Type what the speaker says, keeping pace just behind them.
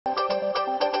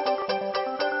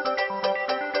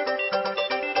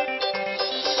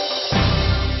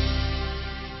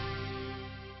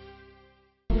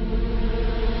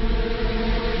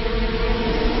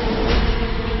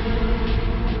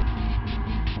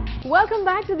Welcome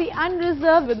back to the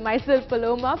Unreserved with myself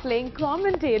Paloma playing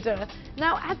commentator.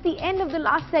 Now at the end of the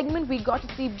last segment we got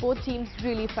to see both teams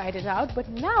really fight it out, but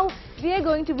now we are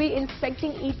going to be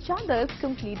inspecting each other's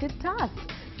completed tasks.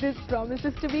 This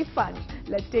promises to be fun.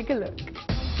 Let's take a look.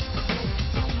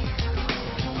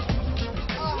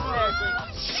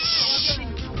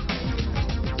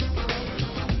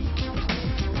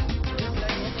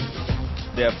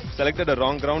 They have selected a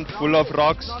wrong ground full of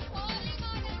rocks.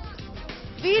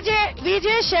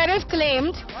 VJ Sheriff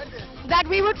claimed that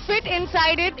we would fit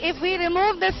inside it if we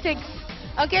remove the sticks.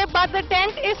 Okay, but the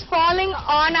tent is falling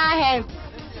on our heads.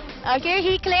 Okay,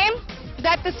 he claimed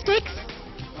that the sticks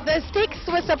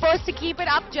were supposed to keep it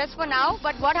up just for now,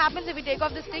 but what happens if we take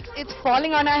off the sticks? It's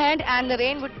falling on our head and the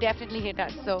rain would definitely hit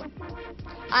us. So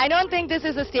I don't think this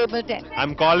is a stable tent.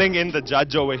 I'm calling in the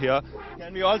judge over here.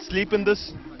 Can we all sleep in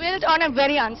this? Built on a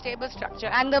very unstable structure,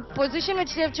 and the position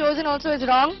which they have chosen also is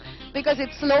wrong because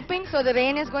it's sloping, so the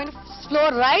rain is going to flow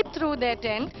right through their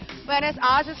tent, whereas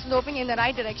ours is sloping in the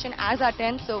right direction as our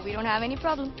tent, so we don't have any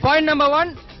problem. Point number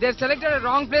one, they've selected a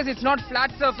wrong place. It's not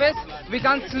flat surface. We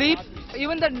can't sleep.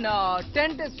 Even the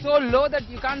tent is so low that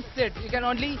you can't sit. You can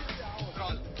only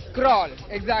crawl.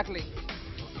 Exactly.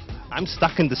 I'm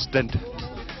stuck in this tent.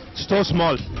 So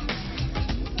small.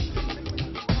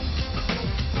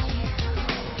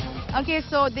 Okay,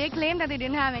 so they claim that they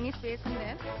didn't have any space in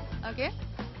there. Okay,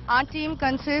 our team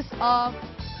consists of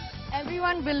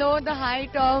everyone below the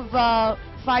height of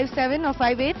 5'7" or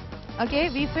 5'8". Okay,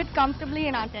 we fit comfortably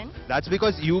in our tent. That's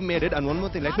because you made it. And one more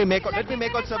thing, let me make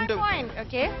out something. Point.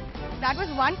 Okay, that was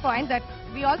one point, that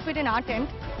we all fit in our tent.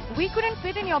 We couldn't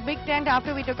fit in your big tent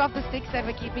after we took off the sticks that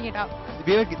were keeping it up.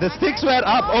 The sticks were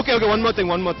up. Okay, one more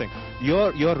thing.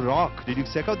 Your rock. Did you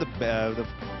check out the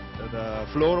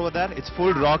floor over there? It's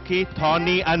full rocky,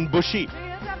 thorny and bushy.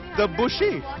 The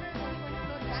bushy.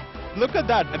 Look at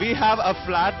that. We have a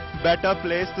flat, better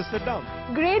place to sit down.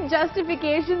 Great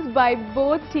justifications by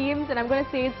both teams, and I'm going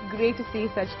to say it's great to see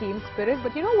such team spirit.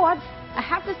 But you know what? I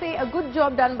have to say a good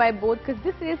job done by both, because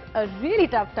this is a really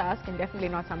tough task and definitely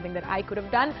not something that I could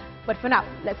have done. But for now,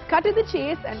 let's cut to the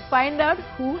chase and find out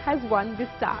who has won this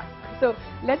task. So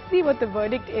let's see what the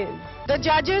verdict is. The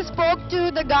judges spoke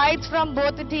to the guides from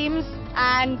both the teams,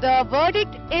 and the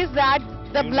verdict is that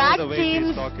the black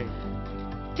team's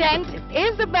tent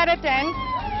is the better tent.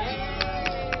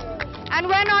 And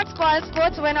we're not spoiled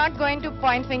sports, we're not going to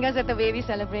point fingers at the way we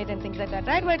celebrate and things like that,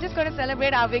 right? We're just going to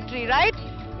celebrate our victory, right?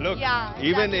 Look, yeah,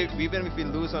 even if we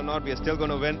lose or not, we are still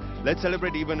going to win. Let's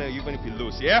celebrate even if we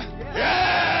lose, yeah?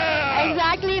 Yeah!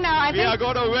 Exactly. Now, I think we are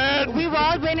going to win. We've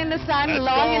all been in the sun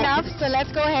long enough, so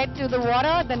let's go ahead to the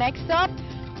water, the next stop.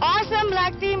 Awesome,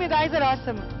 black team, you guys are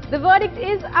awesome. The verdict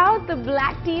is out. The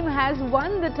black team has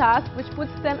won the task, which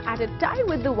puts them at a tie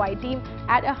with the white team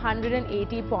at 180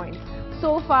 points.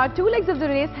 So far, 2 legs of the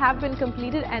race have been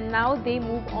completed, and now they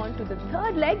move on to the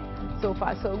third leg. So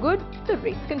far, so good. The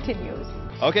race continues.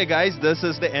 Okay, guys, this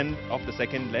is the end of the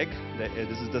second leg.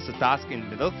 This is just a task in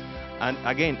middle, and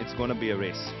again, it's going to be a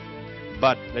race.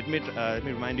 But let me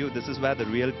remind you, this is where the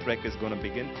real trek is going to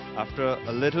begin. After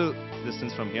a little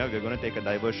distance from here, we're going to take a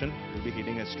diversion. We'll be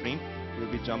hitting a stream.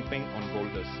 We'll be jumping on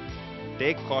boulders.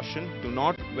 Take caution. Do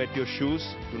not wet your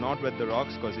shoes. Do not wet the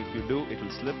rocks, because if you do, it will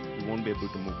slip. You won't be able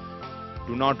to move.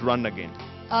 Do not run again.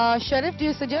 Sheriff, do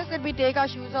you suggest that we take our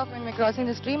shoes off when we're crossing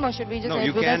the stream, or should we just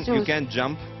head with our shoes? You can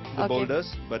jump the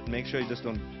boulders, but make sure you just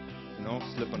don't,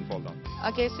 slip and fall down.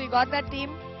 Okay, so you got that,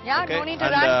 team? Yeah, okay. No need to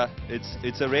run.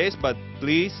 It's a race, but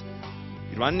please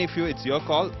run if it's your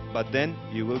call, but then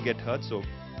you will get hurt, so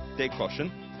take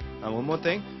caution. And one more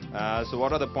thing, so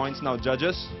what are the points now,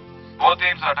 judges? Both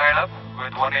teams are tied up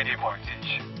with 180 points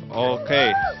each.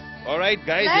 Okay. All right,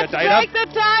 guys, you're tied up. Let's break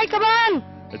the tie, come on!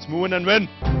 Let's move in and win.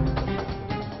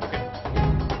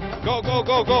 Go, go,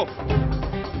 go, go.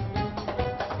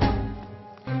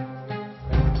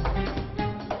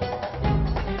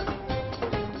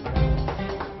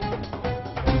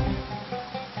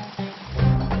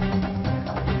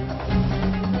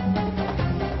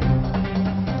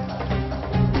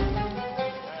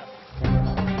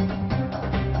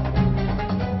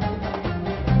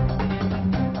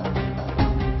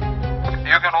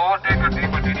 You can overtake a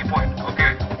team at any point,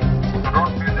 okay? So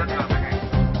don't feel that you are behind.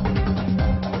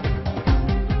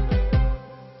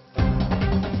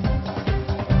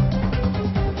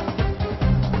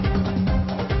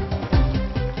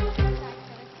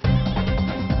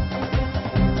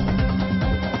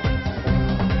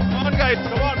 Come on, guys,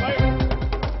 come on, bye.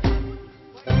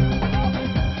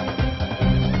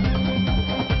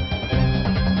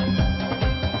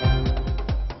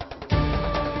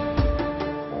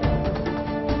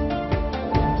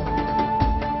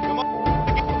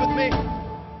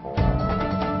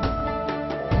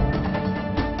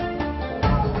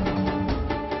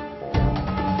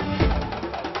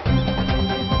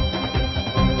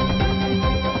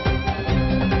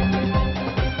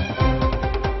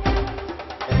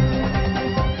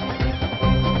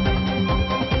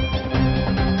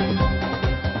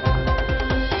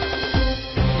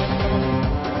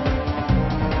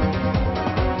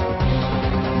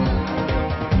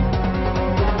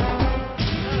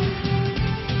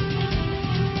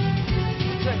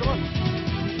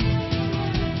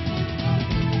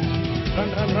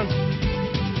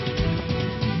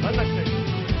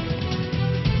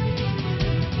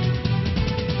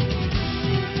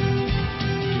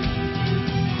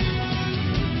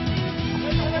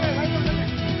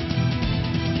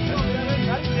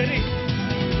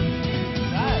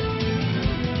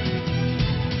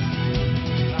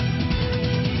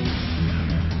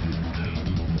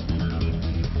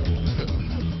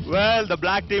 Well, the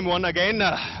black team won again,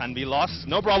 and we lost,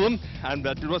 no problem, and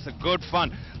it was a good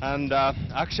fun. And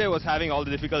Akshay was having all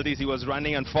the difficulties. He was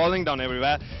running and falling down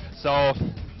everywhere, so I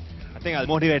think I'll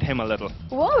motivate him a little.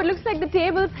 Whoa, it looks like the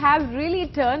tables have really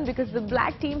turned because the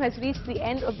black team has reached the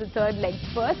end of the third leg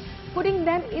first, putting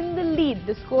them in the lead.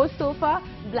 The scores so far,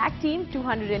 black team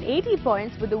 280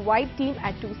 points with the white team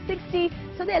at 260,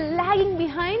 so they're lagging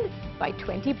behind by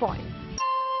 20 points.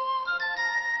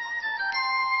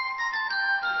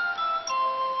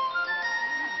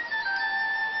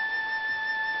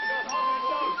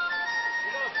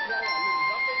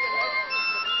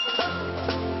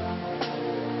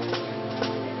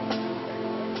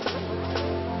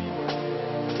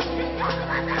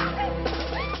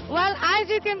 Well, as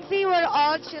you can see, we're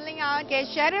all chilling out. Okay,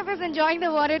 Sheriff is enjoying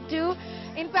the water too.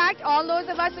 In fact, all those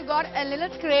of us who got a little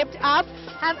scraped up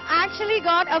have actually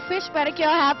got a fish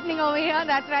pedicure happening over here.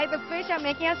 That's right, the fish are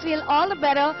making us feel all the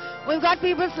better. We've got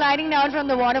people sliding down from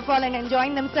the waterfall and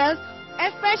enjoying themselves,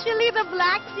 especially the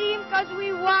black team, because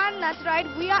we won. That's right,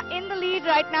 we are in the lead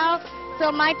right now.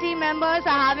 So my team members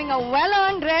are having a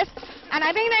well-earned rest, and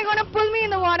I think they're going to pull me in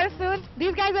the water soon.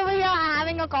 These guys over here are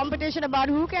having a competition about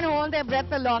who can hold their breath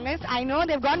the longest. I know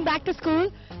they've gone back to school,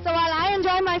 so while I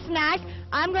enjoy my snack,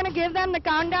 I'm going to give them the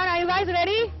countdown. Are you guys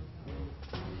ready?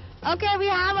 Okay, we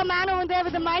have a man over there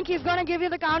with the mic. He's going to give you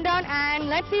the countdown, and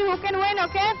let's see who can win,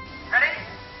 okay? Ready?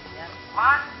 Yes.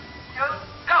 1, 2,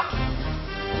 go!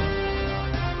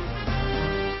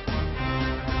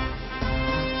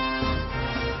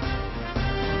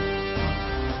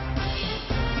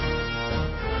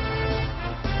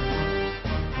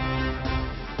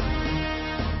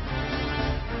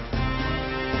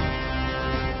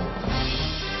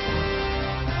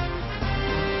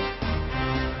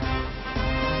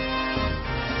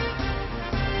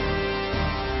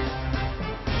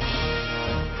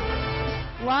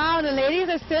 Wow, the ladies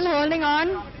are still holding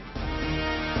on.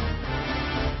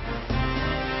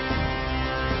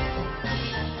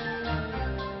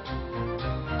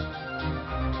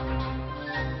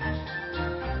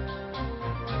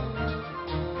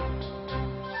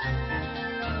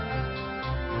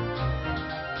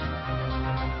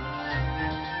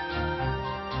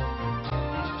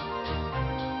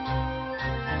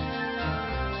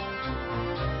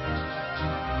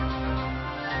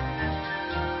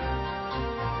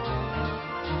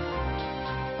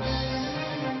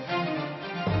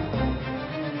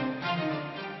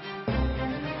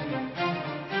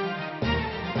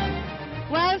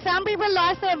 Well, some people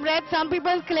lost their breath, some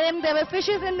people claimed there were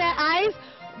fishes in their eyes,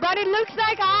 but it looks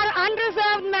like our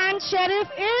unreserved man, Sheriff,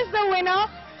 is the winner.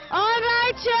 All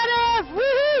right, Sheriff!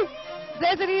 Woohoo!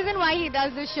 There's a reason why he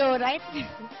does this show, right?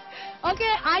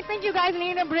 Okay, I think you guys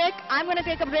need a break. I'm going to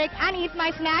take a break and eat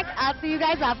my snack. I'll see you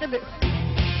guys after this.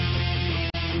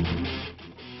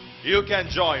 You can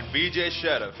join BJ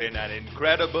Sheriff in an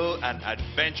incredible and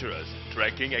adventurous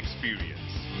trekking experience.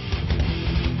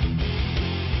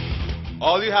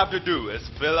 All you have to do is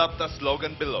fill up the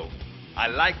slogan below. I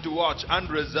like to watch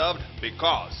Unreserved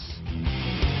because.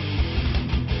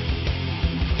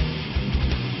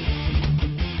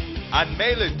 And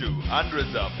mail it to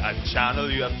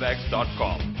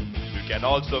unreserved@channelufx.com. You can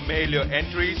also mail your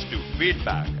entries to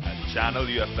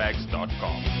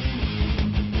feedback@channelufx.com.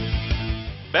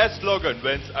 Best slogan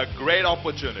wins a great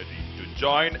opportunity to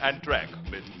join and trek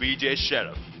with BJ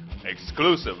Sheriff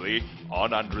exclusively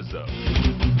on Unreserved.